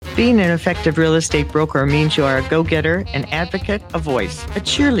Being an effective real estate broker means you are a go-getter, an advocate, a voice, a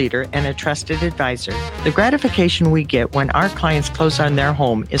cheerleader, and a trusted advisor. The gratification we get when our clients close on their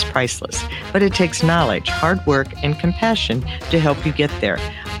home is priceless, but it takes knowledge, hard work, and compassion to help you get there.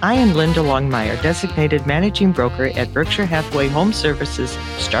 I am Linda Longmeyer, designated managing broker at Berkshire Hathaway Home Services,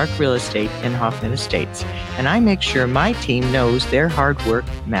 Stark Real Estate in Hoffman Estates, and I make sure my team knows their hard work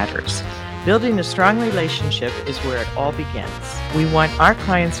matters. Building a strong relationship is where it all begins. We want our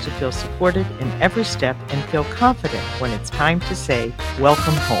clients to feel supported in every step and feel confident when it's time to say,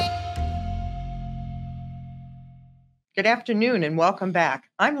 welcome home. Good afternoon and welcome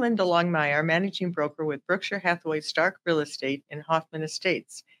back. I'm Linda Longmeyer, managing broker with Berkshire Hathaway Stark Real Estate in Hoffman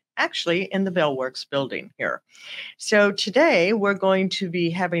Estates, actually in the Bellworks building here. So today we're going to be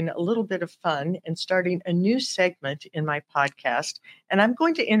having a little bit of fun and starting a new segment in my podcast, and I'm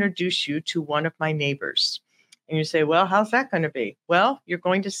going to introduce you to one of my neighbors. And you say, well, how's that going to be? Well, you're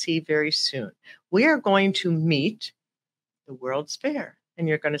going to see very soon. We are going to meet the World's Fair. And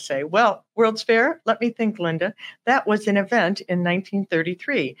you're going to say, well, World's Fair, let me think, Linda. That was an event in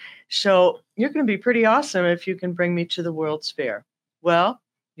 1933. So you're going to be pretty awesome if you can bring me to the World's Fair. Well,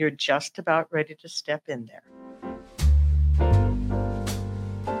 you're just about ready to step in there.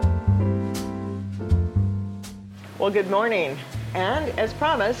 Well, good morning. And as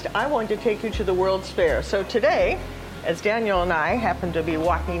promised, I want to take you to the World's Fair. So today, as Daniel and I happen to be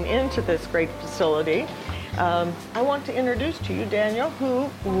walking into this great facility, I want to introduce to you Daniel, who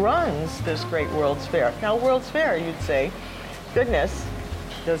runs this great World's Fair. Now, World's Fair, you'd say, goodness,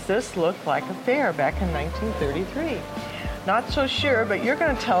 does this look like a fair back in 1933? Not so sure, but you're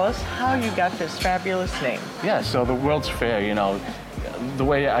going to tell us how you got this fabulous name. Yeah, so the World's Fair, the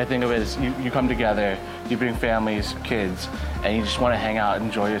way I think of it is you come together, you bring families, kids, and you just want to hang out,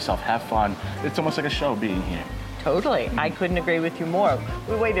 enjoy yourself, have fun. It's almost like a show being here. Totally. I couldn't agree with you more.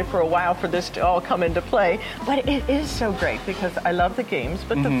 We waited for a while for this to all come into play, but it is so great because I love the games,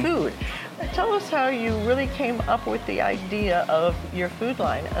 but the food. Tell us how you really came up with the idea of your food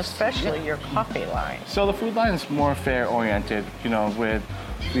line, especially your coffee line. So the food line is more fair-oriented, with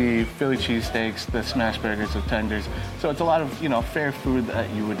the Philly cheesesteaks, the smash burgers, the tenders. So it's a lot of, fair food that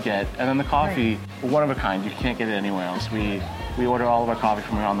you would get. And then the coffee, one of a kind. You can't get it anywhere else. We order all of our coffee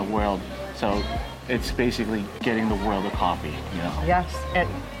from around the world. So it's basically getting the world of coffee, Yes, and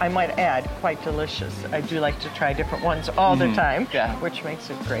I might add, quite delicious. I do like to try different ones all the time, which makes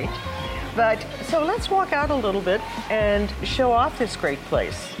it great. But so let's walk out a little bit and show off this great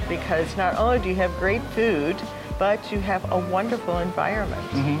place, because not only do you have great food, but you have a wonderful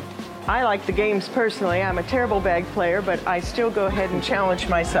environment. I like the games personally. I'm a terrible bag player, but I still go ahead and challenge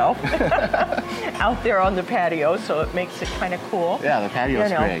myself out there on the patio, so it makes it kind of cool. Yeah, the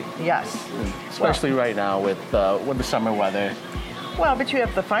patio's great. Yes. Especially right now with the summer weather. Well, but you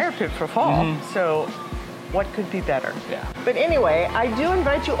have the fire pit for fall, so what could be better? Yeah. But anyway, I do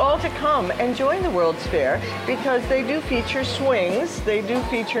invite you all to come and join the World's Fair, because they do feature swings, they do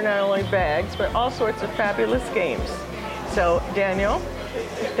feature not only bags, but all sorts of fabulous games. So, Daniel,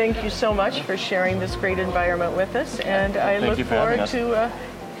 thank you so much for sharing this great environment with us, and I look forward to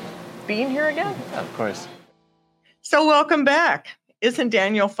being here again. Of course. So welcome back. Isn't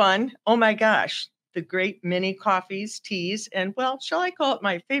Daniel fun? Oh my gosh. The great mini coffees, teas, and, well, shall I call it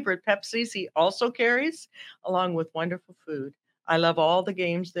my favorite Pepsis he also carries, along with wonderful food. I love all the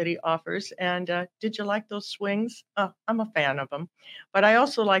games that he offers. And did you like those swings? I'm a fan of them. But I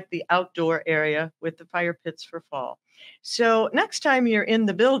also like the outdoor area with the fire pits for fall. So next time you're in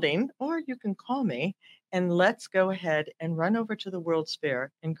the building, or you can call me, and let's go ahead and run over to the World's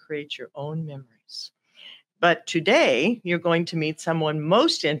Fair and create your own memories. But today, you're going to meet someone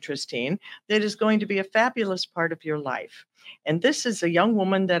most interesting that is going to be a fabulous part of your life. And this is a young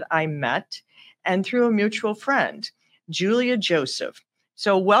woman that I met, and through a mutual friend, Julea Joseph.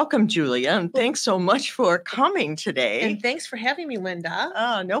 So welcome, Julea, and thanks so much for coming today. And thanks for having me,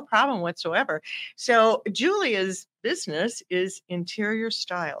 Linda. No problem whatsoever. So Julia's business is interior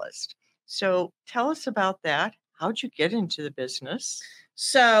stylist. So tell us about that. How'd you get into the business?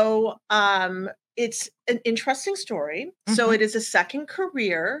 So it's an interesting story. So it is a second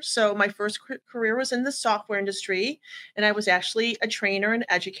career. So my first career was in the software industry, and I was actually a trainer and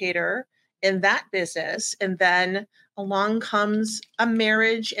educator in that business. And then along comes a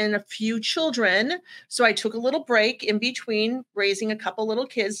marriage and a few children. So I took a little break in between raising a couple little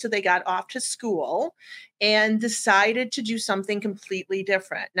kids till they got off to school, and decided to do something completely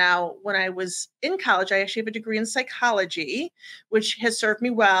different. Now, when I was in college, I actually have a degree in psychology, which has served me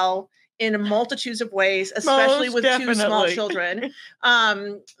well in a multitudes of ways, especially with two small children,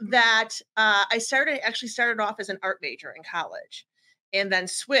 I started off as an art major in college. and then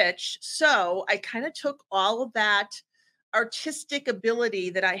switch. So I kind of took all of that artistic ability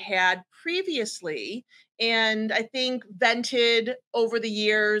that I had previously, and I think vented over the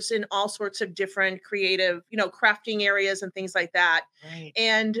years in all sorts of different creative, crafting areas and things like that. Right.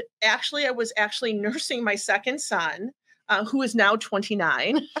 And actually, I was actually nursing my second son, who is now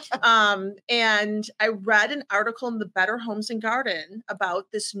 29. And I read an article in the Better Homes and Garden about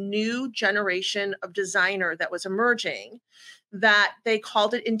this new generation of designer that was emerging, that they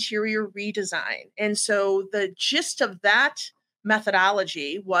called it interior redesign. And so the gist of that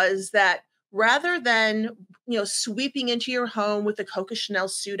methodology was that rather than sweeping into your home with a Coco Chanel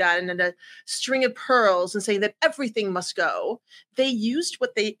suit on and a string of pearls and saying that everything must go, they used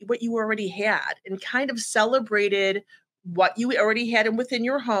what you already had and kind of celebrated what you already had within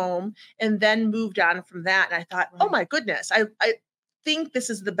your home, and then moved on from that. And I thought, oh my goodness, I think this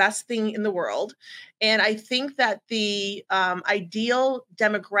is the best thing in the world. And I think that the ideal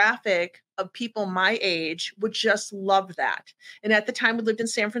demographic of people my age would just love that. And at the time we lived in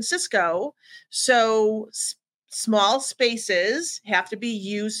San Francisco, so small spaces have to be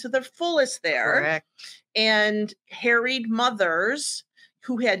used to the fullest there. Correct. And harried mothers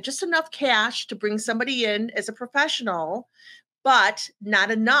who had just enough cash to bring somebody in as a professional, but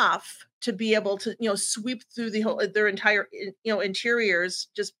not enough to be able to, sweep through their entire, interiors,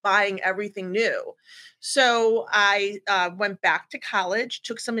 just buying everything new. So I went back to college,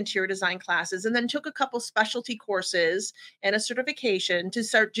 took some interior design classes, and then took a couple specialty courses and a certification to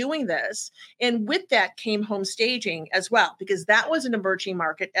start doing this. And with that came home staging as well, because that was an emerging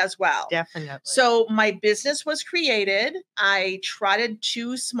market as well. Definitely. So my business was created. I trotted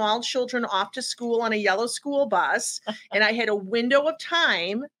 2 small children off to school on a yellow school bus, and I had a window of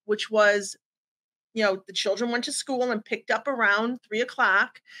time, which was, the children went to school and picked up around 3:00.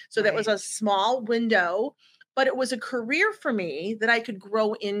 So that was a small window, but it was a career for me that I could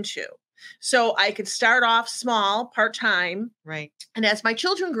grow into. So I could start off small, part-time. Right. And as my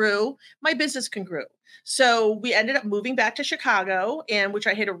children grew, my business can grow. So we ended up moving back to Chicago, and which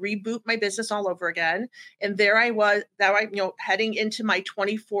I had to reboot my business all over again. And there I was, heading into my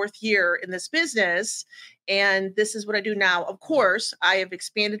 24th year in this business. And this is what I do now. Of course, I have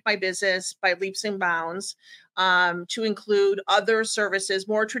expanded my business by leaps and bounds to include other services,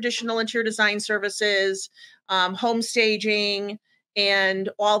 more traditional interior design services, home staging, and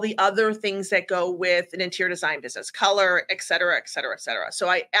all the other things that go with an interior design business, color, et cetera, et cetera, et cetera. So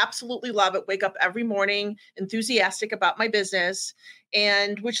I absolutely love it. Wake up every morning enthusiastic about my business,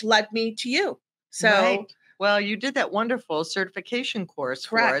 and which led me to you. So, right. Well, you did that wonderful certification course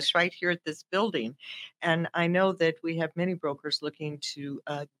for us right here at this building. And I know that we have many brokers looking to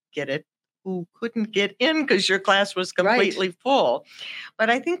get it who couldn't get in because your class was completely full.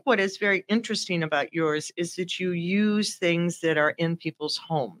 But I think what is very interesting about yours is that you use things that are in people's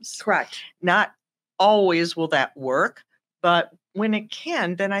homes. Correct. Not always will that work, but when it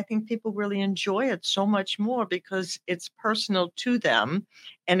can, then I think people really enjoy it so much more because it's personal to them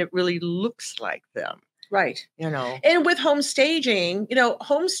and it really looks like them. Right. And with home staging,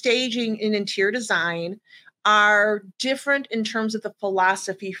 home staging in interior design are different in terms of the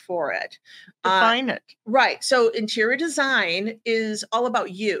philosophy for it. Define it. Right. So interior design is all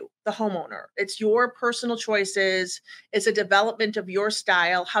about you, the homeowner. It's your personal choices. It's a development of your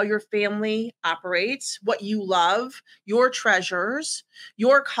style, how your family operates, what you love, your treasures,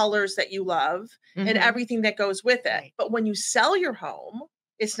 your colors that you love, and everything that goes with it. Right. But when you sell your home,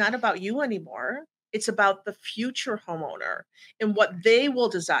 it's not about you anymore. It's about the future homeowner and what they will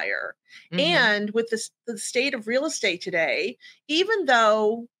desire. And with the state of real estate today, even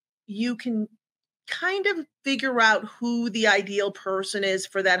though you can kind of figure out who the ideal person is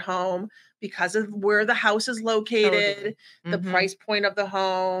for that home because of where the house is located, the price point of the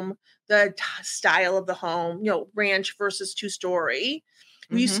home, the style of the home, ranch versus 2-story,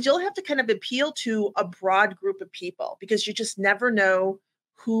 you still have to kind of appeal to a broad group of people because you just never know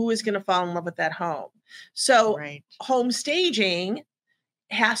who is going to fall in love with that home. So home staging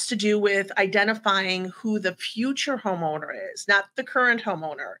has to do with identifying who the future homeowner is, not the current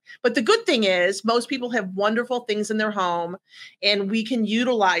homeowner. But the good thing is most people have wonderful things in their home, and we can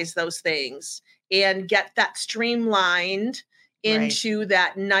utilize those things and get that streamlined into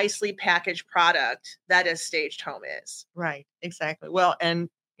that nicely packaged product that a staged home is. Right, exactly. Well, and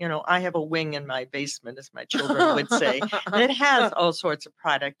I have a wing in my basement, as my children would say, and it has all sorts of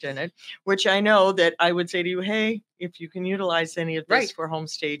product in it, which I know that I would say to you, hey, if you can utilize any of this for home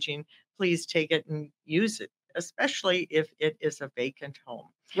staging, please take it and use it, especially if it is a vacant home.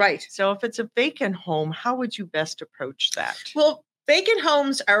 Right. So if it's a vacant home, how would you best approach that? Well, vacant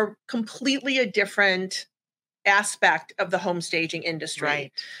homes are completely a different aspect of the home staging industry.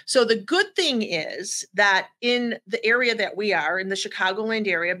 Right. So the good thing is that in the area that we are, in the Chicagoland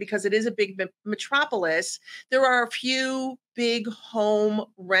area, because it is a big metropolis, there are a few big home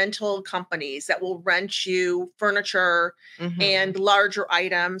rental companies that will rent you furniture and larger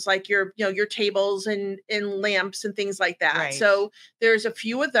items like your tables and lamps and things like that. Right. So there's a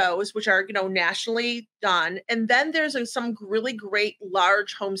few of those which are, nationally done. And then there's some really great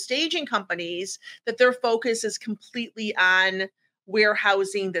large home staging companies that their focus is completely on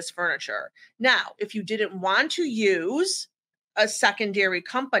warehousing this furniture. Now, if you didn't want to use a secondary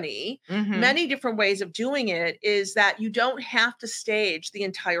company, many different ways of doing it is that you don't have to stage the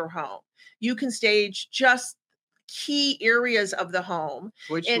entire home. You can stage just key areas of the home.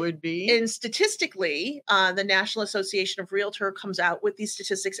 Which would be? And statistically, the National Association of Realtor comes out with these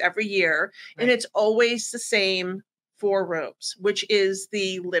statistics every year, and it's always the same 4 rooms, which is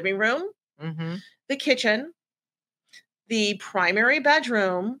the living room, the kitchen, the primary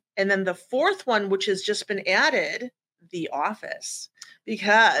bedroom, and then the 4th one, which has just been added, the office,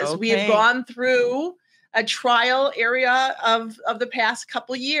 because we have gone through a trial area of the past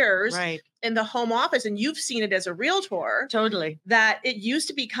couple years in the home office. And you've seen it as a realtor. Totally. That it used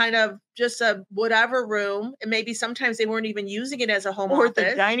to be kind of just a whatever room. And maybe sometimes they weren't even using it as a home office. Or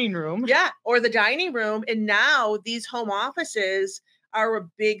the dining room. Yeah. Or the dining room. And now these home offices are a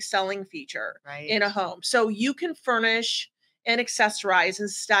big selling feature in a home. So you can furnish and accessorize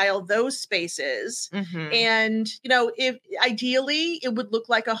and style those spaces. And, if ideally it would look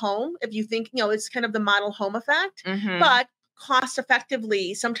like a home, if you think, it's kind of the model home effect, but cost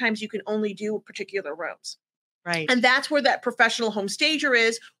effectively, sometimes you can only do particular rooms. Right. And that's where that professional home stager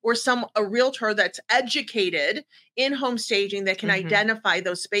is, or a realtor that's educated in home staging that can identify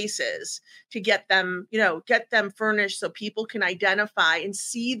those spaces to get them furnished so people can identify and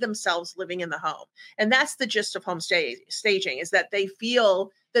see themselves living in the home. And that's the gist of home staging, is that they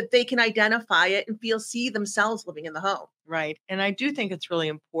feel that they can identify it and see themselves living in the home. Right. And I do think it's really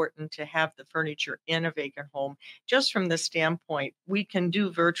important to have the furniture in a vacant home, just from the standpoint, we can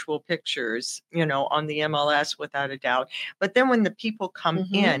do virtual pictures, on the MLS without a doubt. But then when the people come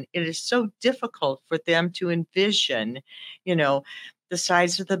in, it is so difficult for them to envision, the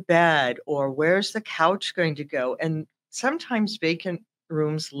size of the bed or where's the couch going to go. And sometimes vacant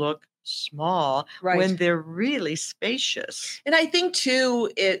rooms look small when they're really spacious. And I think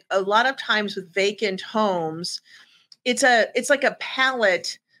too, a lot of times with vacant homes, it's like a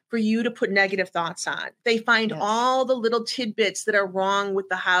palette for you to put negative thoughts on. They find all the little tidbits that are wrong with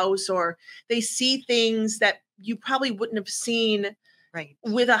the house, or they see things that you probably wouldn't have seen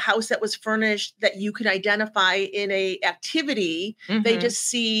with a house that was furnished that you could identify in a activity. They just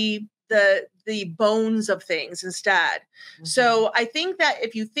see the bones of things instead. So I think that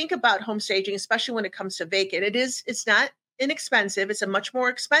if you think about home staging, especially when it comes to vacant, it's not inexpensive. It's a much more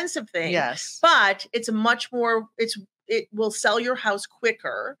expensive thing. Yes. But it's a much more, it will sell your house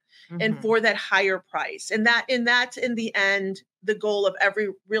quicker and for that higher price. And that's in the end, the goal of every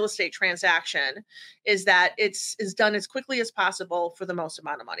real estate transaction is that it's done as quickly as possible for the most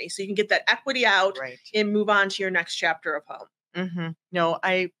amount of money. So you can get that equity out and move on to your next chapter of home. No,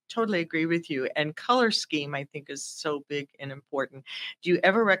 I totally agree with you. And color scheme, I think, is so big and important. Do you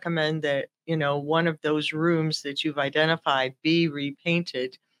ever recommend that, one of those rooms that you've identified be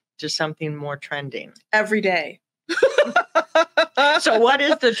repainted to something more trending? Every day. So what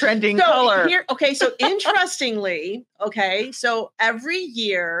is the trending color? So interestingly, so every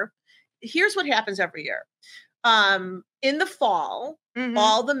year, here's what happens every year. In the fall,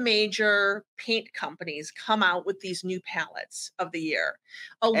 all the major paint companies come out with these new palettes of the year.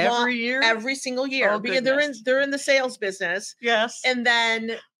 Every year? Every single year. Oh, because they're in the sales business. Yes. And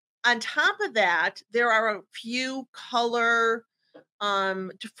then on top of that, there are a few color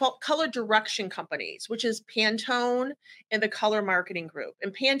direction companies, which is Pantone and the Color Marketing Group.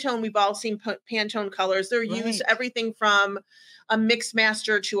 And Pantone, we've all seen Pantone colors. They're used everything from a mix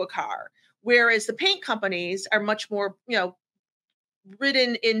master to a car. Whereas the paint companies are much more,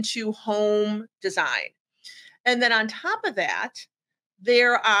 written into home design. And then on top of that,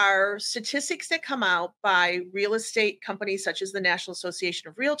 there are statistics that come out by real estate companies such as the National Association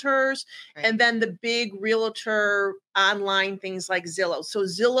of Realtors, and then the big realtor online things like Zillow. So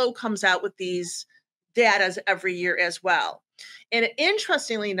Zillow comes out with these data every year as well. And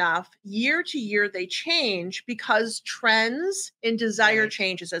interestingly enough, year to year, they change because trends and desire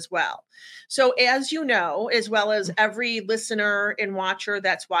changes as well. So as you know, as well as every listener and watcher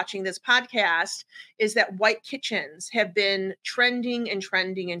that's watching this podcast, is that white kitchens have been trending and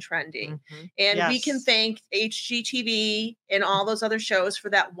trending and trending. And we can thank HGTV and all those other shows for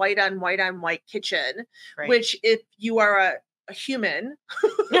that white on white kitchen, which if you are a human,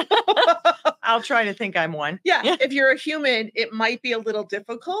 I'll try to think I'm one. If you're a human, it might be a little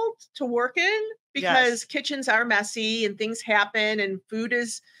difficult to work in because kitchens are messy and things happen and food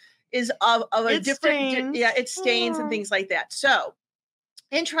is of a different, it stains and things like that. So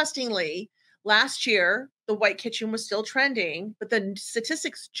interestingly, last year, the white kitchen was still trending, but the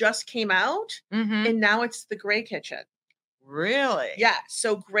statistics just came out and now it's the gray kitchen. Really? Yeah.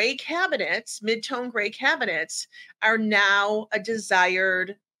 So gray cabinets, mid-tone gray cabinets are now a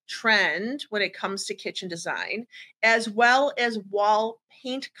desired trend when it comes to kitchen design, as well as wall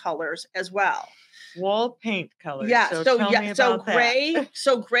paint colors as well. Wall paint colors. Yeah. So gray.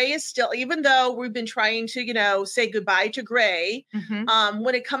 So gray is still, even though we've been trying to, say goodbye to gray.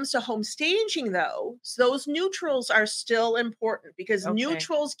 When it comes to home staging, though, those neutrals are still important because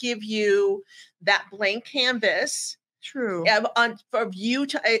neutrals give you that blank canvas. True. For you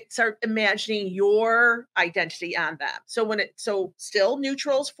to start imagining your identity on them. So still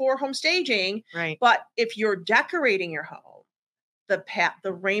neutrals for home staging. Right. But if you're decorating your home,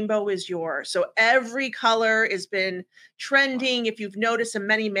 the rainbow is yours. So every color has been trending. If you've noticed in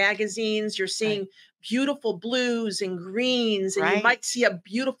many magazines, you're seeing beautiful blues and greens, and you might see a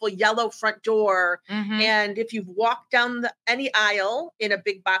beautiful yellow front door. And if you've walked down any aisle in a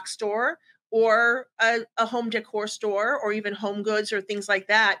big box store or a home decor store or even home goods or things like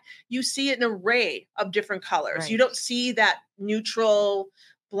that, you see an array of different colors. You don't see that neutral,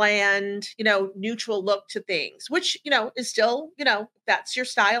 bland, neutral look to things, which, is still, that's your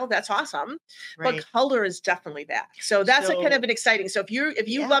style. That's awesome. But color is definitely back. So that's a kind of an exciting. So if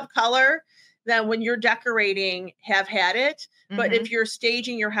you love color, then when you're decorating, have had it. But if you're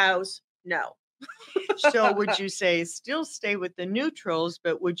staging your house, no. So would you say still stay with the neutrals,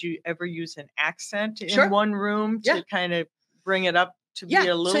 but would you ever use an accent in one room to kind of bring it up to be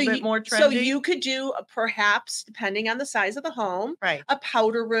a little bit more trendy? So you could do perhaps, depending on the size of the home, a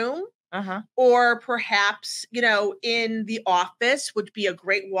powder room. Or perhaps, in the office would be a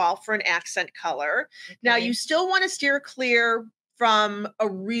great wall for an accent color. Now you still want to steer clear from a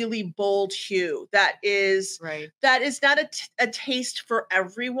really bold hue that is not a taste for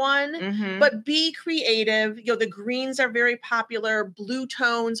everyone, but be creative. The greens are very popular, blue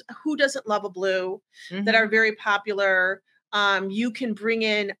tones. Who doesn't love a blue that are very popular? You can bring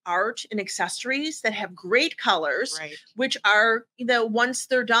in art and accessories that have great colors, which are, once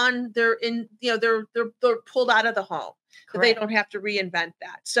they're done, they're in, they're pulled out of the home. So they don't have to reinvent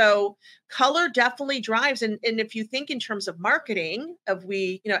that. So color definitely drives. And if you think in terms of marketing,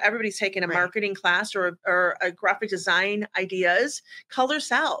 everybody's taken a marketing class or a graphic design ideas, color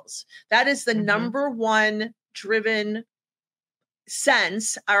sells. That is the number one driven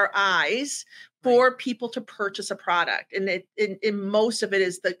sense, our eyes, for people to purchase a product. And most of it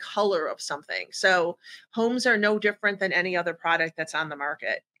is the color of something. So homes are no different than any other product that's on the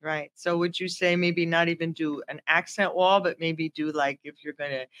market. Right. So would you say maybe not even do an accent wall, but maybe do like, if you're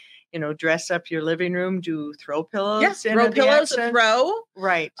going to, dress up your living room, do throw pillows? Yes, throw pillows, throw.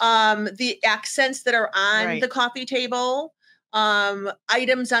 Right. The accents that are on the coffee table,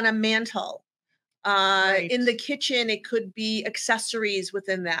 items on a mantle. In the kitchen, it could be accessories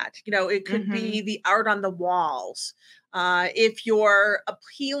within that. It could be the art on the walls. If you're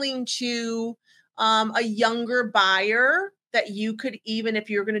appealing to a younger buyer, that you could, even if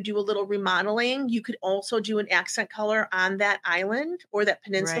you're going to do a little remodeling, you could also do an accent color on that island or that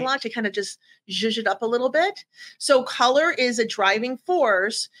peninsula to kind of just zhuzh it up a little bit. So color is a driving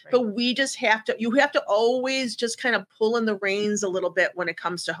force, but you have to always just kind of pull in the reins a little bit when it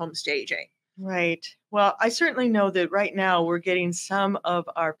comes to home staging. Right. Well, I certainly know that right now we're getting some of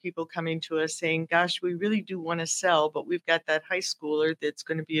our people coming to us saying, gosh, we really do want to sell, but we've got that high schooler that's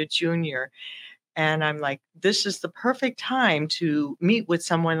going to be a junior. And I'm like, this is the perfect time to meet with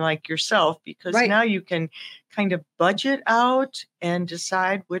someone like yourself, because now you can kind of budget out and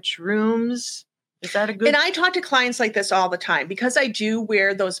decide which rooms. Is that a good? And I talk to clients like this all the time because I do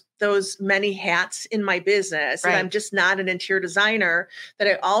wear those many hats in my business. And I'm just not an interior designer, that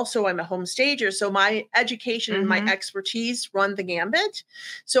I also am a home stager. So my education and my expertise run the gambit.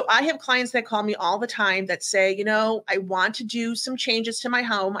 So I have clients that call me all the time that say, I want to do some changes to my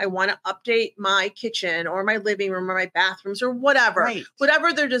home. I want to update my kitchen or my living room or my bathrooms or whatever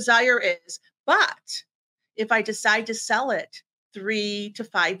their desire is. But if I decide to sell it 3 to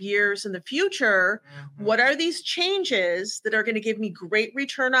 5 years in the future, what are these changes that are going to give me great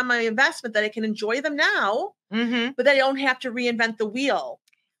return on my investment that I can enjoy them now, but that I don't have to reinvent the wheel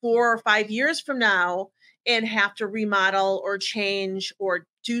 4 or 5 years from now and have to remodel or change or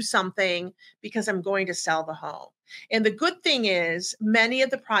do something because I'm going to sell the home. And the good thing is many of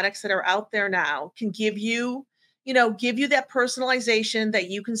the products that are out there now can give you that personalization that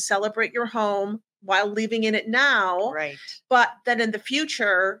you can celebrate your home while living in it now. Right. But then in the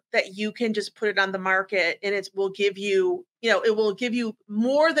future that you can just put it on the market and it will give you, it will give you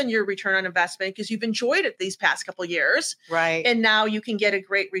more than your return on investment because you've enjoyed it these past couple of years. Right. And now you can get a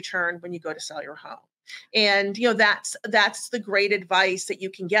great return when you go to sell your home. And that's the great advice that you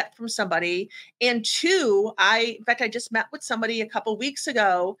can get from somebody. And two, in fact, I just met with somebody a couple weeks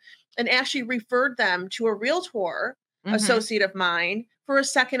ago and actually referred them to a realtor associate of mine for a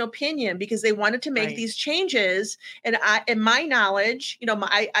second opinion because they wanted to make these changes. And in my knowledge,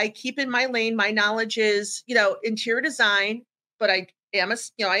 I keep in my lane. My knowledge is, interior design, but I am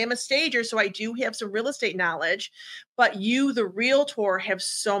a stager, so I do have some real estate knowledge. But you, the realtor, have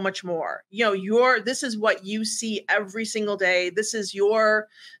so much more. This is what you see every single day. This is your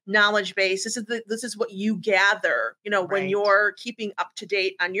knowledge base. This is what you gather, when you're keeping up to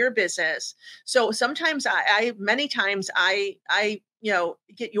date on your business. So sometimes many times I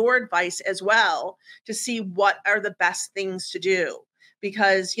get your advice as well to see what are the best things to do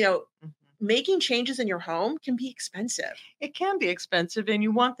because, making changes in your home can be expensive. It can be expensive, and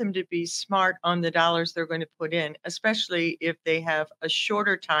you want them to be smart on the dollars they're going to put in, especially if they have a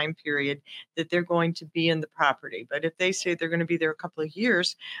shorter time period that they're going to be in the property. But if they say they're going to be there a couple of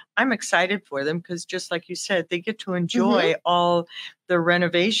years, I'm excited for them because just like you said, they get to enjoy all the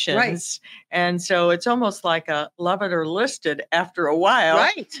renovations. Right. And so it's almost like a love it or list it after a while.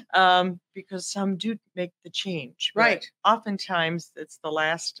 Right. Because some do make the change. Right. Oftentimes it's the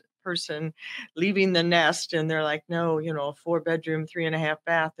last person leaving the nest and they're like, no, a 4-bedroom, 3.5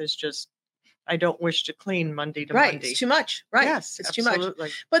 bath is just, I don't wish to clean Monday to Monday. It's too much. Right. Yes, it's absolutely. Too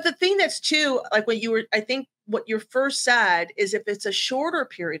much. But the thing that's too, like I think what you first said is if it's a shorter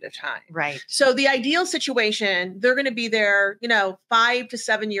period of time. Right. So the ideal situation, they're going to be there, 5 to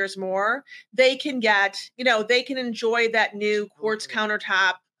 7 years more. They can get, they can enjoy that new quartz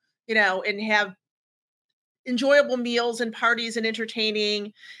countertop, and have enjoyable meals and parties and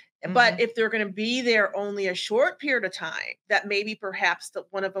entertaining. But if they're going to be there only a short period of time, that maybe perhaps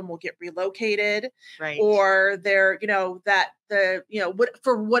one of them will get relocated, or they're,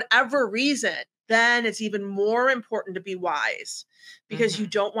 for whatever reason, then it's even more important to be wise because you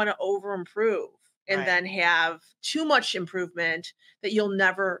don't want to over improve and then have too much improvement that you'll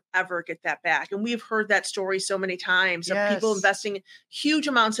never, ever get that back. And we've heard that story so many times of people investing huge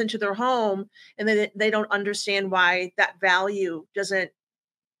amounts into their home and then they don't understand why that value doesn't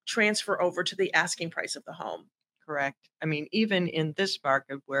transfer over to the asking price of the home. Correct. I mean, even in this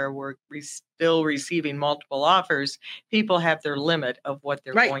market where we're still receiving multiple offers, people have their limit of what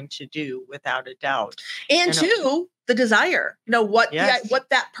they're going to do without a doubt. And two, the desire, what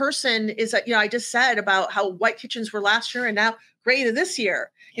that person is, I just said about how white kitchens were last year and now gray this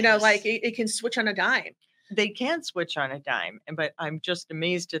year, like it can switch on a dime. They can switch on a dime, but I'm just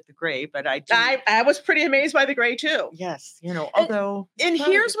amazed at the gray. But I was pretty amazed by the gray too. Yes, although. And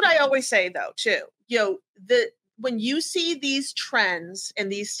here's what I always say though, too. When you see these trends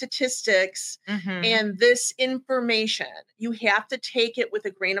and these statistics and this information, you have to take it with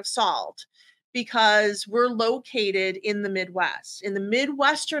a grain of salt because we're located in the Midwest. And the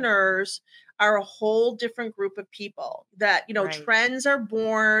Midwesterners are a whole different group of people that, trends are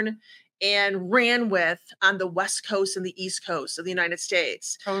born and ran with on the West Coast and the East Coast of the United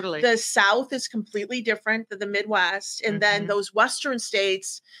States. Totally. The South is completely different than the Midwest. And then those Western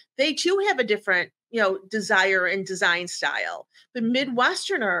states, they too have a different, desire and design style. The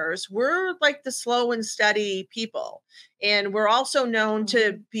Midwesterners, we're like the slow and steady people. And we're also known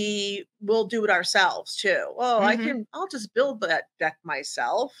to be, we'll do it ourselves too. Oh, I'll just build that deck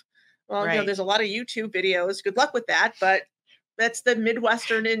myself. Well, there's a lot of YouTube videos. Good luck with that. But that's the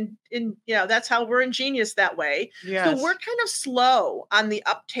Midwestern in that's how we're ingenious that way. Yes. So we're kind of slow on the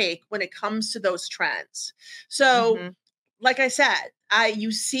uptake when it comes to those trends. So like I said,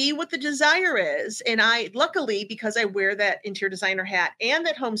 you see what the desire is. And luckily, because I wear that interior designer hat and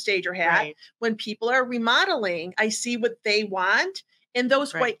that home stager hat, when people are remodeling, I see what they want. And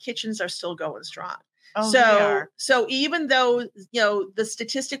those white kitchens are still going strong. Oh, they are. So even though, the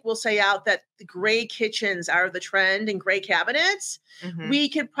statistic will say out that the gray kitchens are the trend and gray cabinets, we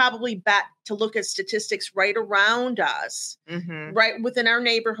could probably bet to look at statistics right around us, right within our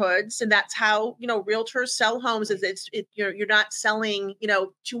neighborhoods. And that's how, realtors sell homes is you're not selling,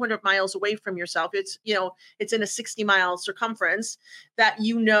 200 miles away from yourself. It's, it's in a 60-mile circumference that,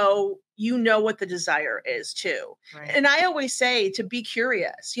 what the desire is too. Right. And I always say to be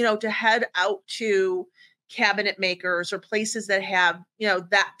curious, to head out to cabinet makers or places that have,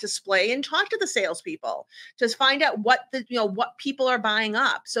 that display and talk to the salespeople to find out what people are buying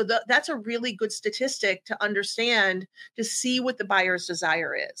up. So that's a really good statistic to understand, to see what the buyer's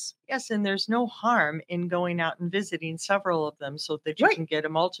desire is. Yes, and there's no harm in going out and visiting several of them so that you can get a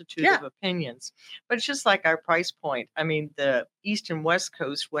multitude of opinions. But it's just like our price point. I mean, the East and West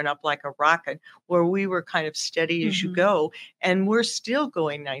Coast went up like a rocket, where we were kind of steady as you go, and we're still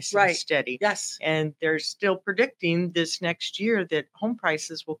going nice and steady. Yes. And they're still predicting this next year that home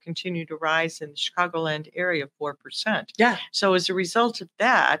prices will continue to rise in the Chicagoland area 4%. Yeah. So as a result of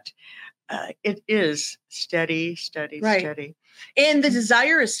that, it is steady. And the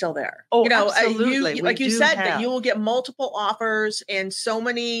desire is still there. Oh, absolutely. Like you said, that you will get multiple offers, and so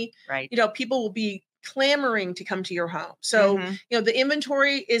many, people will be clamoring to come to your home. So, the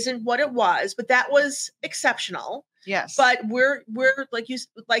inventory isn't what it was, but that was exceptional. Yes. But we're like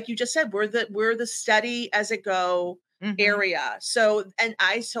you just said, we're the steady as it go area. So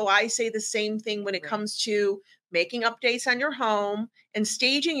I say the same thing when it comes to making updates on your home and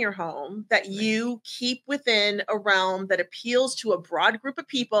staging your home, that you keep within a realm that appeals to a broad group of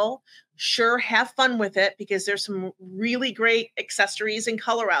people. Sure, have fun with it, because there's some really great accessories and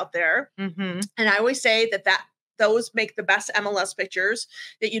color out there. And I always say that those make the best MLS pictures,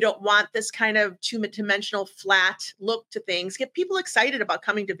 that you don't want this kind of two-dimensional flat look to things. Get people excited about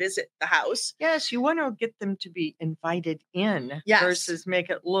coming to visit the house. Yes, you want to get them to be invited in versus make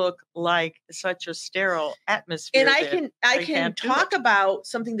it look like such a sterile atmosphere. And I can talk about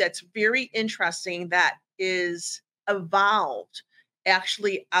something that's very interesting that is evolved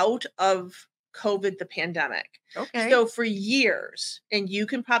actually out of COVID, the pandemic. Okay. So for years, and you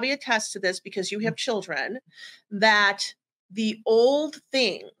can probably attest to this because you have children, that the old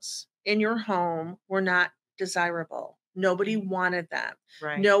things in your home were not desirable. Nobody wanted them.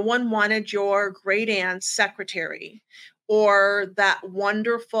 Right. No one wanted your great aunt's secretary, or that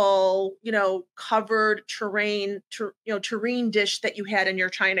wonderful, covered tureen dish that you had in your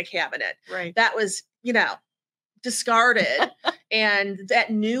china cabinet. Right. That was, discarded and that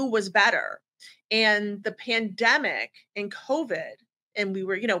new was better. And the pandemic and COVID, and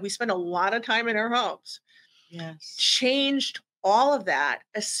we spent a lot of time in our homes. Yes. Changed all of that,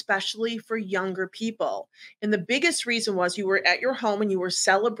 especially for younger people. And the biggest reason was you were at your home and you were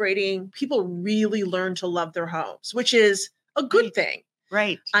celebrating. People really learned to love their homes, which is a good thing.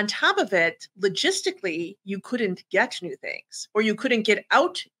 Right. On top of it, logistically, you couldn't get new things, or you couldn't get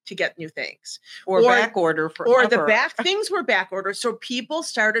out to get new things, or back order forever. Or the things were back ordered. So people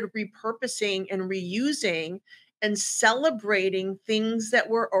started repurposing and reusing and celebrating things that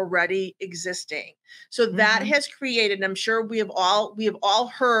were already existing. So that has created, and I'm sure we have all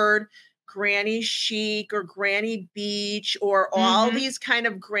heard granny chic or granny beach, or all these kind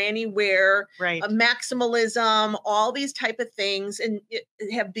of granny wear, maximalism, all these type of things, and it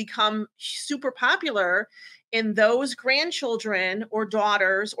have become super popular. And those grandchildren or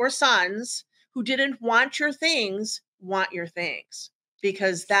daughters or sons who didn't want your things want your things,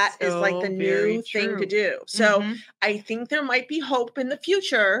 because that is like the new thing to do. So I think there might be hope in the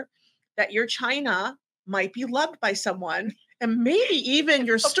future that your china might be loved by someone, and maybe even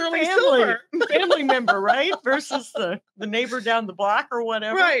your sterling silver family member, right? Versus the neighbor down the block or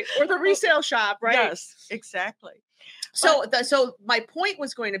whatever. Right. Or the resale shop, right? Yes, exactly. So my point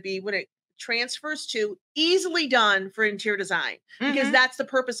was going to be, when it transfers to easily done for interior design, because that's the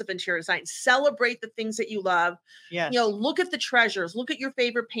purpose of interior design. Celebrate the things that you love. Yes. Look at the treasures, look at your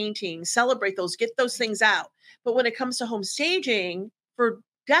favorite paintings, celebrate those, get those things out. But when it comes to home staging, for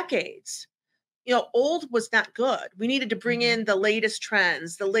decades, old was not good. We needed to bring in the latest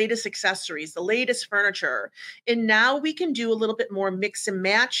trends, the latest accessories, the latest furniture. And now we can do a little bit more mix and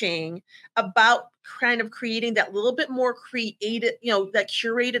matching about kind of creating that little bit more creative, that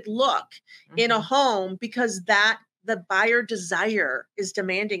curated look in a home, because the buyer desire is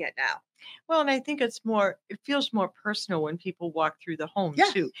demanding it now. Well, and I think it feels more personal when people walk through the home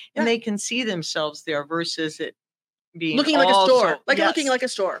too, and they can see themselves there versus it being looking like a store, looking like a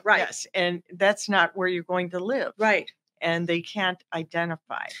store, right? Yes, and that's not where you're going to live, right? And they can't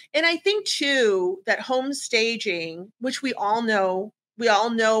identify. And I think too that home staging, which we all know we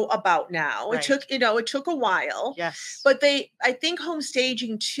all know about now. Right. It took a while. Yes. But I think home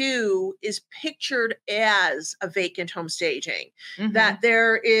staging too is pictured as a vacant home staging, Mhm. that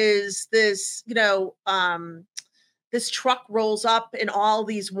there is this, this truck rolls up and all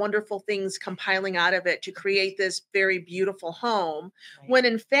these wonderful things compiling out of it to create this very beautiful home. Right. When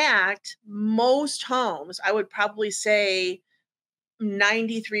in fact, most homes, I would probably say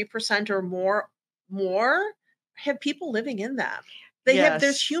 93% or more have people living in them. There's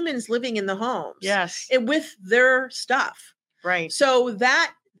Yes. humans living in the homes. Yes. And with their stuff. Right. So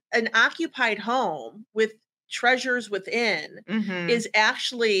that an occupied home with treasures within Mhm. is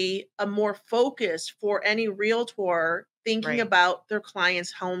actually a more focus for any realtor thinking Right. about their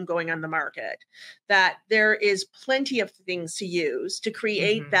client's home going on the market. That there is plenty of things to use to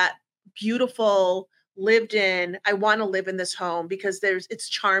create Mhm. that beautiful lived in, I want to live in this home because it's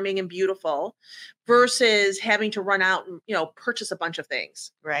charming and beautiful, versus having to run out and, purchase a bunch of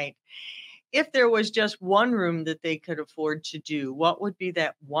things. Right. If there was just one room that they could afford to do, what would be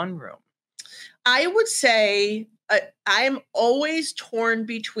that one room? I would say I'm always torn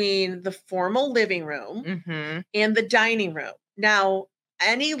between the formal living room Mhm. and the dining room. Now,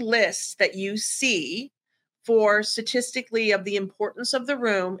 any list that you see for statistically of the importance of the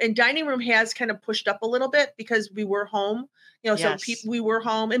room, and dining room has kind of pushed up a little bit because we were home, so Yes. we were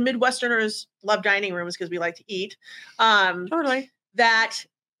home, and Midwesterners love dining rooms because we like to eat. Totally. That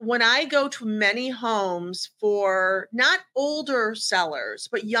when I go to many homes for not older sellers,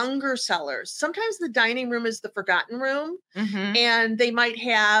 but younger sellers, sometimes the dining room is the forgotten room, Mhm. and they might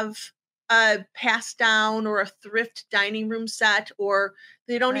have a pass down or a thrift dining room set, or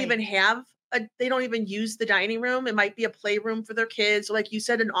they don't Right. even have they don't even use the dining room. It might be a playroom for their kids, like you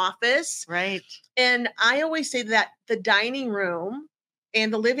said, an office. Right. And I always say that the dining room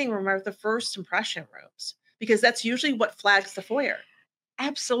and the living room are the first impression rooms, because that's usually what flags the foyer.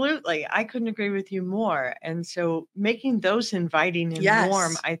 Absolutely. I couldn't agree with you more. And so making those inviting and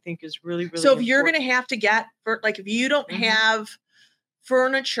warm, Yes. I think is really, really So if you're going important. to have to get if you don't Mhm. have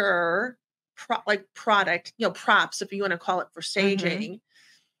furniture, product, props, if you want to call it, for Mhm. staging,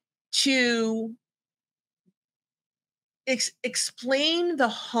 to explain the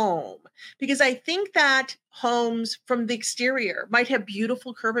home, because I think that homes from the exterior might have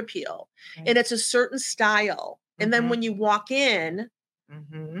beautiful curb appeal, Right. and it's a certain style. And then Mhm. when you walk in,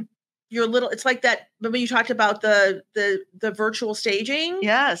 Mhm. it's like that. Remember you talked about the virtual staging?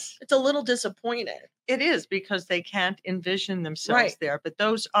 Yes. It's a little disappointed. It is, because they can't envision themselves Right. there. But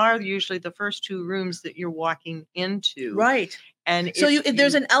those are usually the first two rooms that you're walking into. Right. And So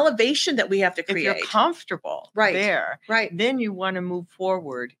there's an elevation that we have to if you're create. comfortable Right. there, Right. then you want to move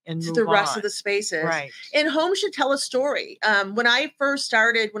forward and To move the rest on. of the spaces. Right. And homes should tell a story. When I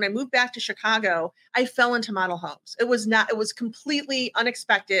moved back to Chicago, I fell into model homes. It was completely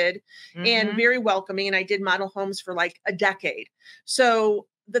unexpected and Mhm. very welcoming. And I did model homes for like a decade. So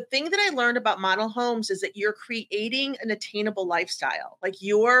the thing that I learned about model homes is that you're creating an attainable lifestyle. Like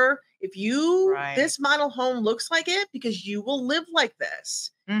Right. this model home looks like it because you will live like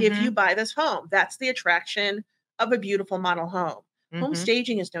this if you Mhm. buy this home. That's the attraction of a beautiful model home. Home Mhm.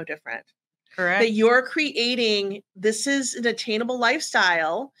 staging is no different. Correct. That you're creating, this is an attainable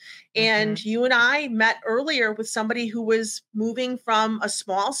lifestyle. And Mhm. you and I met earlier with somebody who was moving from a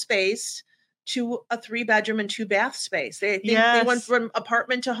small space to a 3-bedroom and 2-bath space. They went Yes. from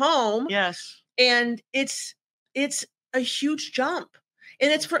apartment to home, Yes. and it's a huge jump.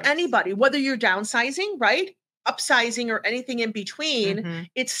 And it's for Yes. anybody, whether you're downsizing, right? Upsizing or anything in between, Mhm.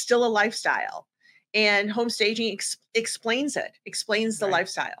 it's still a lifestyle. And home staging explains the Right.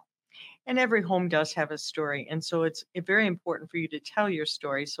 lifestyle. And every home does have a story. And so it's very important for you to tell your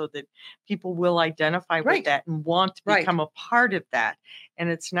story so that people will identify with Right. that and want to Right. become a part of that. And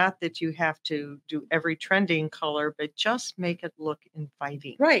it's not that you have to do every trending color, but just make it look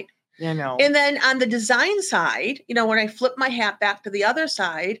inviting. Right. And then on the design side, when I flip my hat back to the other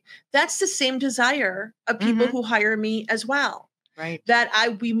side, that's the same desire of people Mhm. who hire me as well. Right.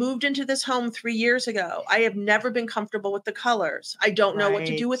 We moved into this home 3 years ago. I have never been comfortable with the colors. I don't know what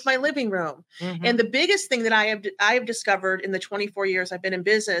to do with Right. my living room. Mhm. And the biggest thing that I have discovered in the 24 years I've been in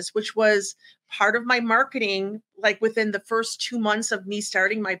business, which was part of my marketing, like within the first 2 months of me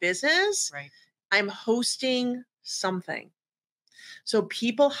starting my business, Right. I'm hosting something. So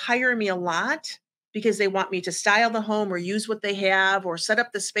people hire me a lot because they want me to style the home or use what they have or set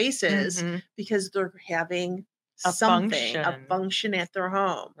up the spaces Mhm. because they're having A a function at their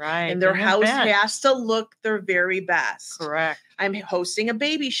home. Right. And their An house event. has to look their very best. Correct. I'm hosting a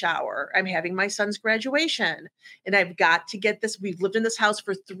baby shower. I'm having my son's graduation. And I've got to get this. We've lived in this house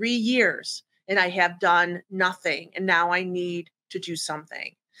for 3 years and I have done nothing. And now I need to do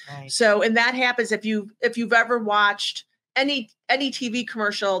something. Right. So, and that happens if you've ever watched any TV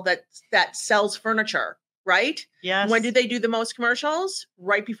commercial that sells furniture, right? Yes. When do they do the most commercials?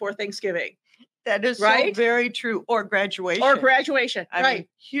 Right before Thanksgiving. That is Right? so very true. Or graduation. I Right. mean,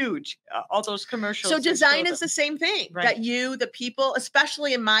 huge. All those commercials. So they show design is them. the same thing Right. that the people,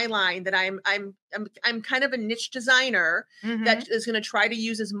 especially in my line, that I'm kind of a niche designer Mhm. that is going to try to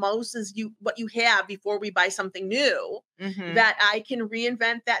use as most as what you have before we buy something new, Mhm. that I can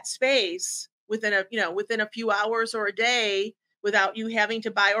reinvent that space within a few hours or a day without you having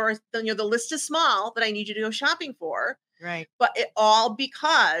to buy, or the list is small that I need you to go shopping for. Right. But it all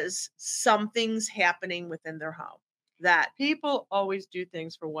because something's happening within their home. That People always do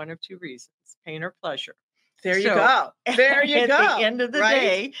things for one of two reasons: pain or pleasure. there you So, go. There you at go. the end of the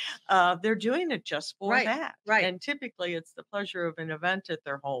right? day, they're doing it just for Right, that. right. And typically it's the pleasure of an event at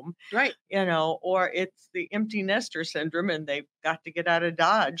their home, Right. or it's the empty nester syndrome and they've got to get out of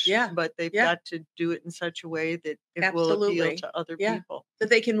Dodge, Yeah, but they've yeah. got to do it in such a way that it will appeal Absolutely. to other Yeah. people. That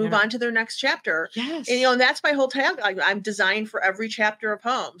they can move know. on to their next chapter. Yes. And that's my whole tagline. I'm designed for every chapter of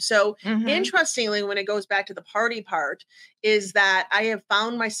home. So Mhm. interestingly, when it goes back to the party part, is that I have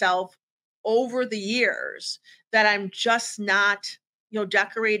found myself over the years that I'm just not,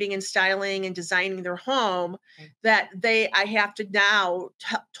 decorating and styling and designing their home, Right. that I have to now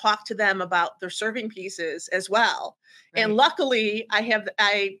talk to them about their serving pieces as well. Right. And luckily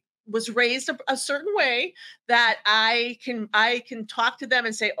I was raised a certain way that I can talk to them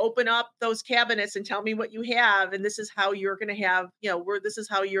and say, open up those cabinets and tell me what you have, and this is how you're going to have, this is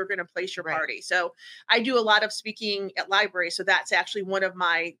how you're going to place your Right. party. So I do a lot of speaking at libraries, so that's actually one of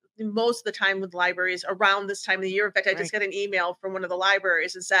my, most of the time with libraries around this time of the year. In fact, I just got an email from one of the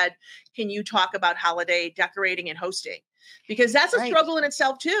libraries and said, can you talk about holiday decorating and hosting, because that's a Right. struggle in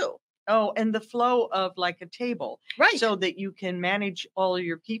itself too. Oh, and the flow of like a table. Right. So that you can manage all of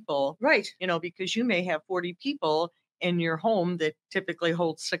your people. Right. Because you may have 40 people in your home that typically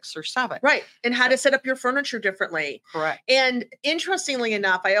holds 6 or 7. Right. And how to set up your furniture differently. Correct. And interestingly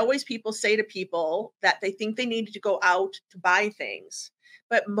enough, people say to people that they think they need to go out to buy things,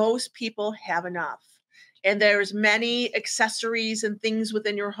 but most people have enough. And there's many accessories and things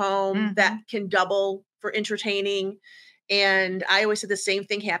within your home that can double for entertaining. And I always say the same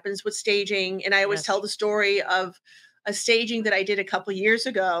thing happens with staging. And I always tell the story of a staging that I did a couple years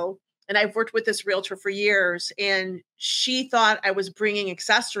ago. And I've worked with this realtor for years, and she thought I was bringing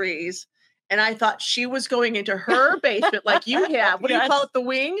accessories, and I thought she was going into her basement like you have. What do you call it? The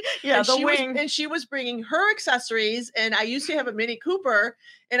wing? Yeah, and the wing. And she was bringing her accessories, and I used to have a Mini Cooper,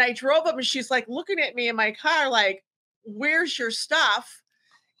 and I drove up, and she's like looking at me in my car like, where's your stuff?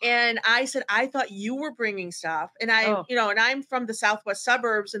 And I said, I thought you were bringing stuff. And and I'm from the Southwest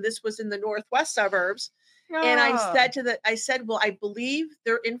suburbs, and this was in the Northwest suburbs. And I said, well, I believe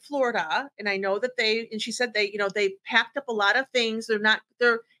they're in Florida, and I know that she said they packed up a lot of things.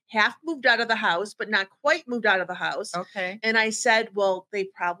 They're half moved out of the house, but not quite moved out of the house. Okay. And I said, well, they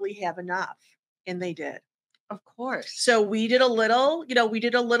probably have enough. And they did. Of course. So we did a little,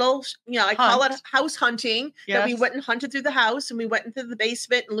 I call it house hunting. Yes. That we went and hunted through the house, and we went into the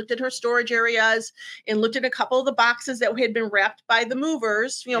basement and looked at her storage areas and looked at a couple of the boxes that had been wrapped by the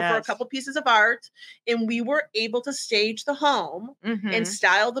movers, for a couple pieces of art. And we were able to stage the home and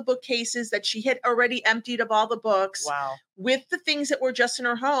style the bookcases that she had already emptied of all the books. Wow. With the things that were just in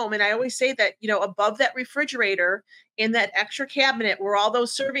her home. And I always say that, above that refrigerator, in that extra cabinet where all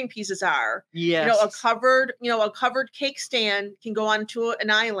those serving pieces are, yes. a covered cake stand can go onto an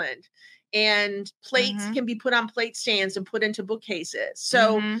island, and plates can be put on plate stands and put into bookcases.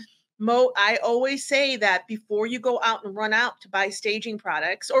 So I always say that before you go out and run out to buy staging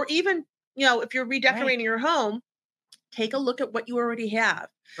products, or even, if you're redecorating your home, take a look at what you already have.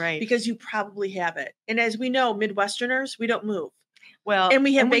 Right. Because you probably have it. And as we know, Midwesterners, we don't move. Well, and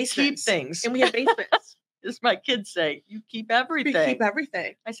we have basements. We keep things. And we have basements. As my kids say, you keep everything. We keep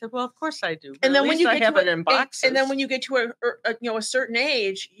everything. I said, well, of course I do. And then when you get to it in boxes. And then when you get to a certain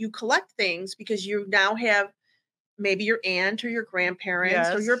age, you collect things because you now have maybe your aunt or your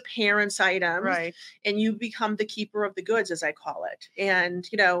grandparents or your parents' items. Right. And you become the keeper of the goods, as I call it. And,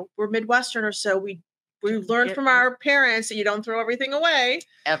 we're Midwesterners, so we learned from our parents that you don't throw everything away.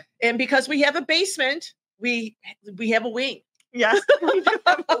 Yep. And because we have a basement, we have a wing. Yes, we do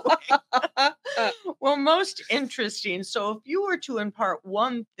have a wing. Well, most interesting. So if you were to impart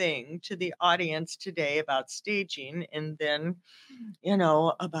one thing to the audience today about staging and then,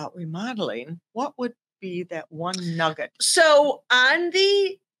 about remodeling, what would be that one nugget? So on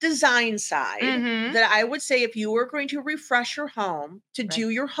the design side, that I would say, if you were going to refresh your home, to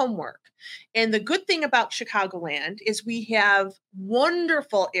do your homework. And the good thing about Chicagoland is we have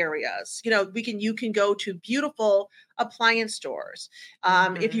wonderful areas. You can go to beautiful appliance stores.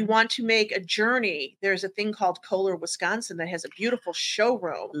 If you want to make a journey, there's a thing called Kohler, Wisconsin that has a beautiful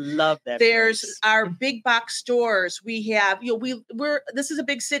showroom. Love that. There's place. our big box stores. We have, this is a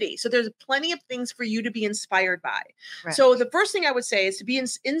big city. So there's plenty of things for you to be inspired by. Right. So the first thing I would say is to be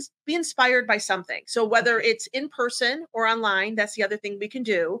inspired by something. So whether it's in person or online, that's the other thing we can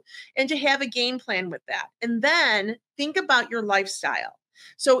do, and to have a game plan with that. And then think about your lifestyle.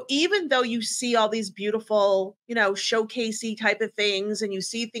 So even though you see all these beautiful, showcasey type of things, and you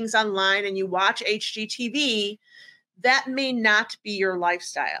see things online and you watch HGTV, that may not be your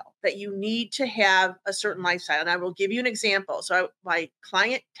lifestyle, that you need to have a certain lifestyle. And I will give you an example. So my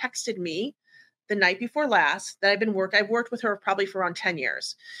client texted me the night before last that I've worked with her probably for around 10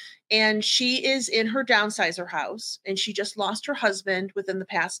 years. And she is in her downsizer house, and she just lost her husband within the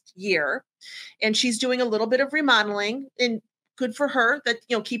past year. And she's doing a little bit of remodeling, and good for her that,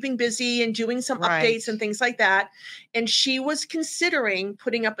 keeping busy and doing some updates and things like that. And she was considering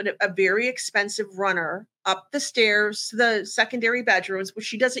putting up a very expensive runner up the stairs to the secondary bedrooms, which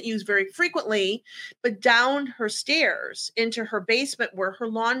she doesn't use very frequently, but down her stairs into her basement where her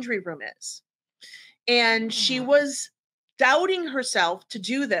laundry room is. And she was doubting herself to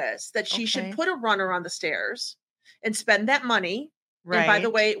do this, that she should put a runner on the stairs and spend that money. Right. And by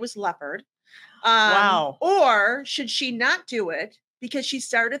the way, it was leopard. Wow. Or should she not do it because she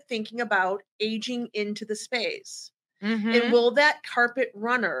started thinking about aging into the space? And will that carpet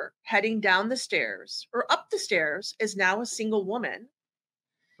runner heading down the stairs or up the stairs is now a single woman?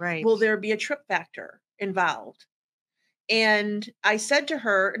 Right. Will there be a trip factor involved? And I said to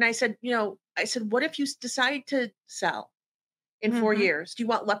her, what if you decide to sell in 4 years? Do you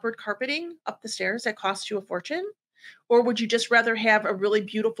want leopard carpeting up the stairs that costs you a fortune? Or would you just rather have a really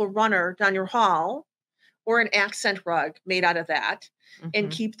beautiful runner down your hall or an accent rug made out of that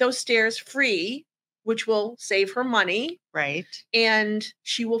and keep those stairs free, which will save her money. Right. And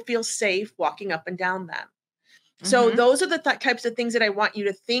she will feel safe walking up and down them. So those are the types of things that I want you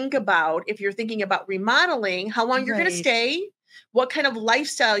to think about if you're thinking about remodeling, how long you're going to stay, what kind of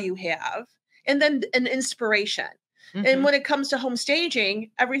lifestyle you have, and then an inspiration. And when it comes to home staging,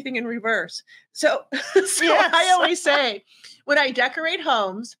 everything in reverse. So I always say, when I decorate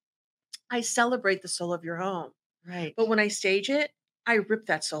homes, I celebrate the soul of your home. Right. But when I stage it, I rip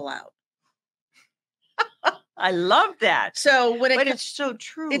that soul out. I love that. So it's so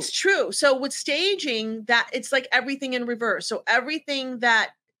true. It's true. So with staging, that it's like everything in reverse. So everything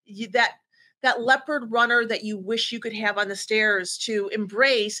that leopard runner that you wish you could have on the stairs to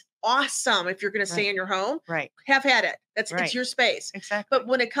embrace, awesome. If you're going to stay in your home, have at it. It's your space. Exactly. But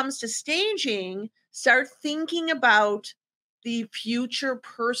when it comes to staging, start thinking about the future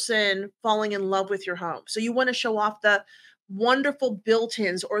person falling in love with your home. So you want to show off the wonderful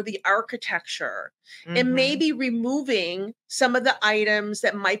built-ins or the architecture, and maybe removing some of the items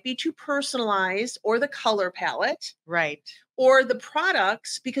that might be too personalized, or the color palette, or the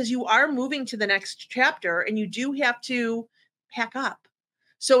products, because you are moving to the next chapter and you do have to pack up.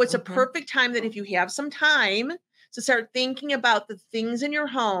 So it's a perfect time that if you have some time to start thinking about the things in your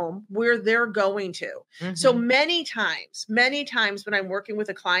home where they're going to. So many times when I'm working with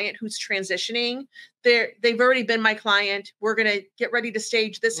a client who's transitioning, they've already been my client. We're going to get ready to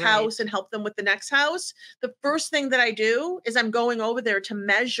stage this house and help them with the next house. The first thing that I do is I'm going over there to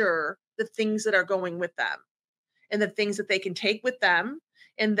measure the things that are going with them and the things that they can take with them,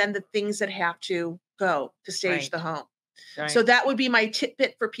 and then the things that have to go to stage the home. Right. So that would be my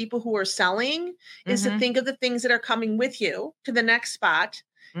tidbit for people who are selling, is to think of the things that are coming with you to the next spot,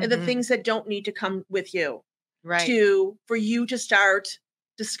 and the things that don't need to come with you for you to start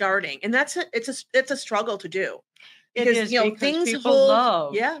discarding. And it's a struggle to do, because things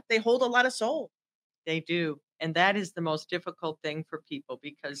hold, they hold a lot of soul. They do. And that is the most difficult thing for people,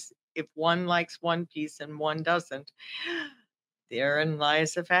 because if one likes one piece and one doesn't, therein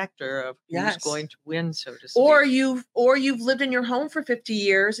lies the factor of who's going to win, so to speak. Or you've lived in your home for 50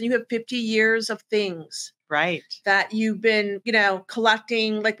 years and you have 50 years of things that you've been,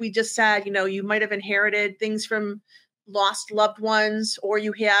 collecting. Like we just said, you might have inherited things from lost loved ones, or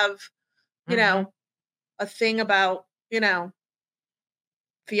you have, a thing about,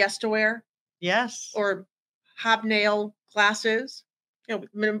 Fiesta wear. Yes. Or hobnail glasses.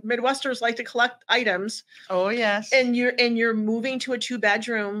 Midwesterners like to collect items. Oh, yes. And you're moving to a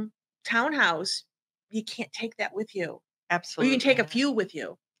 2-bedroom townhouse. You can't take that with you. Absolutely. Or you can take a few with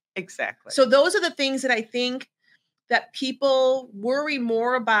you. Exactly. So those are the things that I think that people worry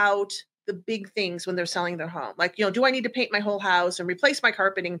more about the big things when they're selling their home. Like, do I need to paint my whole house and replace my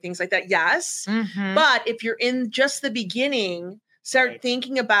carpeting, things like that? Yes. Mhm. But if you're in just the beginning, start Right.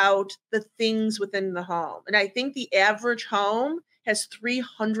 thinking about the things within the home. And I think the average home has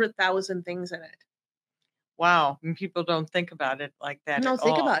 300,000 things in it. Wow. And people don't think about it like that No, at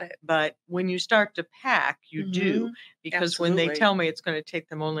think all. about it. But when you start to pack, you do. Mhm. Because when they Absolutely. tell me it's going to take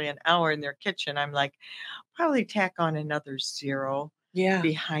them only an hour in their kitchen, I'm like, probably tack on another 0 Yeah.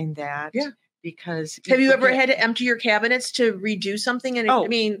 behind that. Yeah. Because Have you ever forget- had to empty your cabinets to redo something? And Oh, I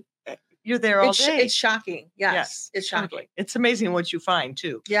mean, you're there all day. it's shocking. Yes, it's shocking. Totally. It's amazing what you find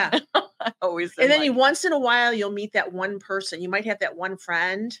too. Yeah. I always And then like, you once in a while you'll meet that one person. You might have that one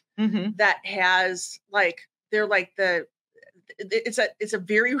friend Mhm. that has like they're like it's a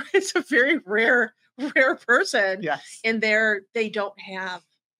very rare person. Yes. And they don't have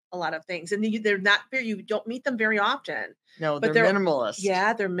a lot of things, and they're not very, you don't meet them very often. No, But they're they're- minimalist.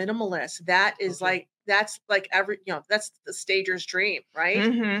 Yeah, they're minimalist. That is Totally. that's like every that's the stager's dream, right?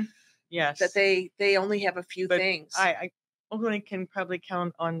 Mhm. Yes. That they only have a few But things. I only can probably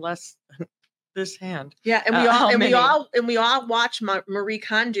count on less this hand. Yeah, and how we all watch Marie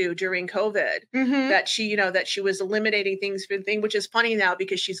Kondo during COVID. Mhm. That she was eliminating things for the thing, which is funny now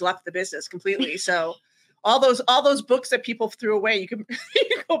because she's left the business completely. So all those books that people threw away, you can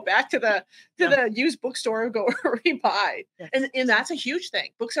go back to the used bookstore and go rebuy. Yes. And that's a huge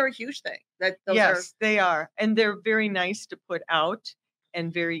thing. Books are a huge thing. Yes, they are. And they're very nice to put out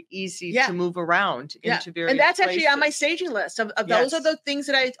and very easy Yeah. to move around Yeah. into various And that's actually on my places. staging list of those are Yes. the things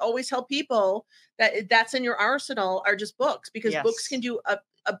that I always tell people that's in your arsenal are just books, because Yes. books can do a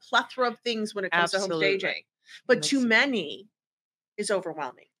plethora of things when it comes to home Absolutely. staging. But Makes too it- many is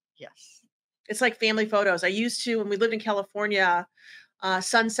overwhelming. Yes. It's like family photos. I used to, when we lived in California,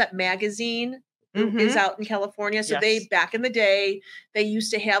 Sunset Magazine is out in California. So Yes. back in the day, they used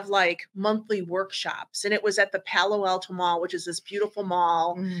to have like monthly workshops, and it was at the Palo Alto Mall, which is this beautiful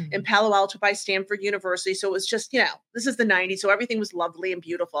mall in Palo Alto by Stanford University. So it was just, this is the 90s. So everything was lovely and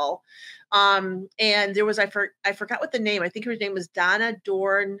beautiful. And there was, I forgot what the name, I think her name was Donna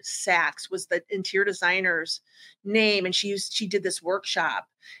Dorn Sachs was the interior designer's name. And she did this workshop,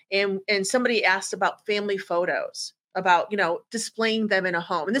 and somebody asked about family photos, about, displaying them in a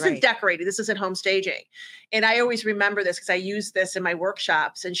home. And this isn't Right. decorated. This isn't home staging. And I always remember this because I use this in my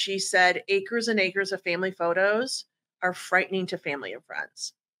workshops. And she said, acres and acres of family photos are frightening to family and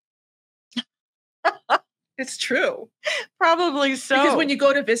friends. It's true. Probably so. Because when you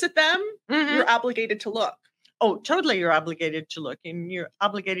go to visit them, Mhm. you're obligated to look. Oh, totally. You're obligated to look, and you're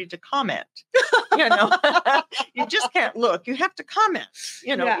obligated to comment. You just can't look. You have to comment,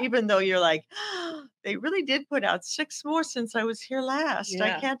 Yeah. even though you're like, they really did put out 6 more since I was here last. I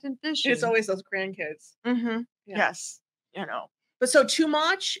Yeah. can't envision. It's always those grandkids. Mhm. Yeah. Yes. But so too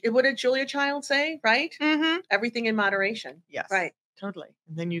much, what did Julia Child say, right? Mhm. Everything in moderation. Yes. Right. Totally.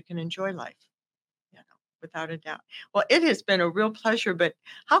 And then you can enjoy life, without a doubt. Well, it has been a real pleasure, but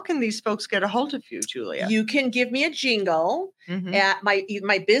how can these folks get a hold of you, Julia? You can give me a jingle Mhm. at my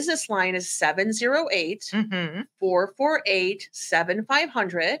business line is 708 Mhm. 448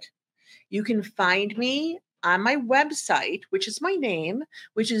 7500. You can find me on my website, which is my name,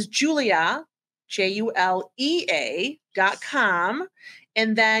 which is Julea, JULEA.com.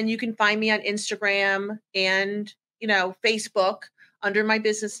 And then you can find me on Instagram and, Facebook under my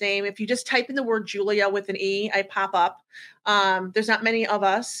business name. If you just type in the word Julia with an E, I pop up. There's not many of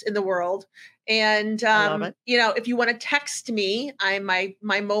us in the world. And, I love it. if you want to text me, my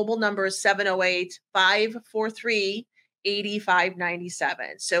mobile number is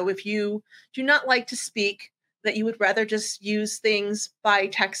 708-543-8597. So if you do not like to speak, that you would rather just use things by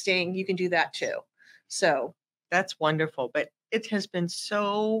texting, you can do that too. So That's wonderful. But it has been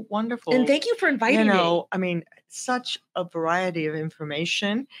so wonderful. and thank you for inviting me. I mean, such a variety of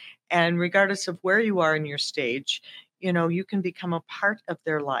information. And regardless of where you are in your stage, you can become a part of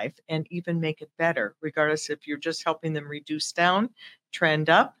their life and even make it better, regardless if you're just helping them reduce down, trend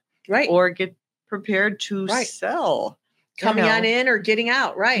up, Right. or get prepared to Right. sell. Coming on in or getting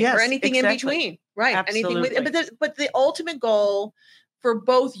out, right? Yes, or anything exactly. in between, right? Absolutely. Anything but the ultimate goal for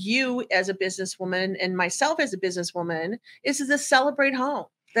both you as a businesswoman and myself as a businesswoman is to celebrate home.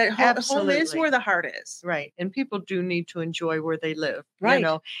 That home is Absolutely. where the heart is. Right. And people do need to enjoy where they live, Right.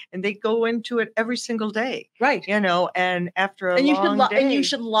 and they go into it every single day, Right. and after a And you long should day. and you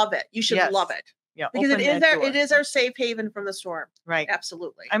should love it. You should Yes. love it. Yeah, Because open that door. it is our safe haven from the storm. Right.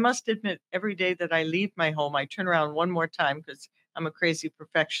 Absolutely. I must admit, every day that I leave my home, I turn around one more time because I'm a crazy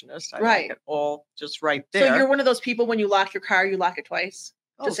perfectionist. I Right. like it all just right there. So you're one of those people when you lock your car, you lock it twice.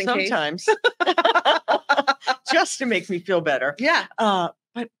 Just in case. sometimes. Just to make me feel better. Yeah.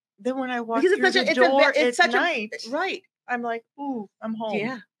 But then when I walk Because through the door at night, right. I'm like, ooh, I'm home.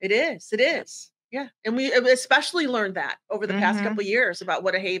 Yeah, it is. It is. Yeah. And we especially learned that over the past couple of years about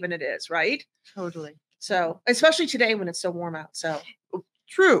what a haven it is, right? Totally. So, especially today when it's so warm out. So,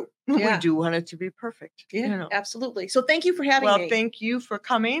 true. Yeah. We do want it to be perfect. Yeah, absolutely. So thank you for having me. Well, thank you for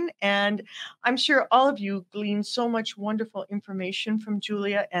coming. And I'm sure all of you gleaned so much wonderful information from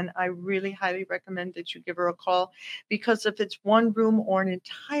Julea. And I really highly recommend that you give her a call, because if it's one room or an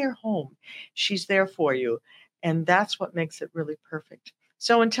entire home, she's there for you. And that's what makes it really perfect.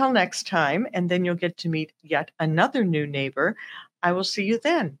 So until next time, and then you'll get to meet yet another new neighbor. I will see you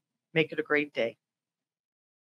then. Make it a great day.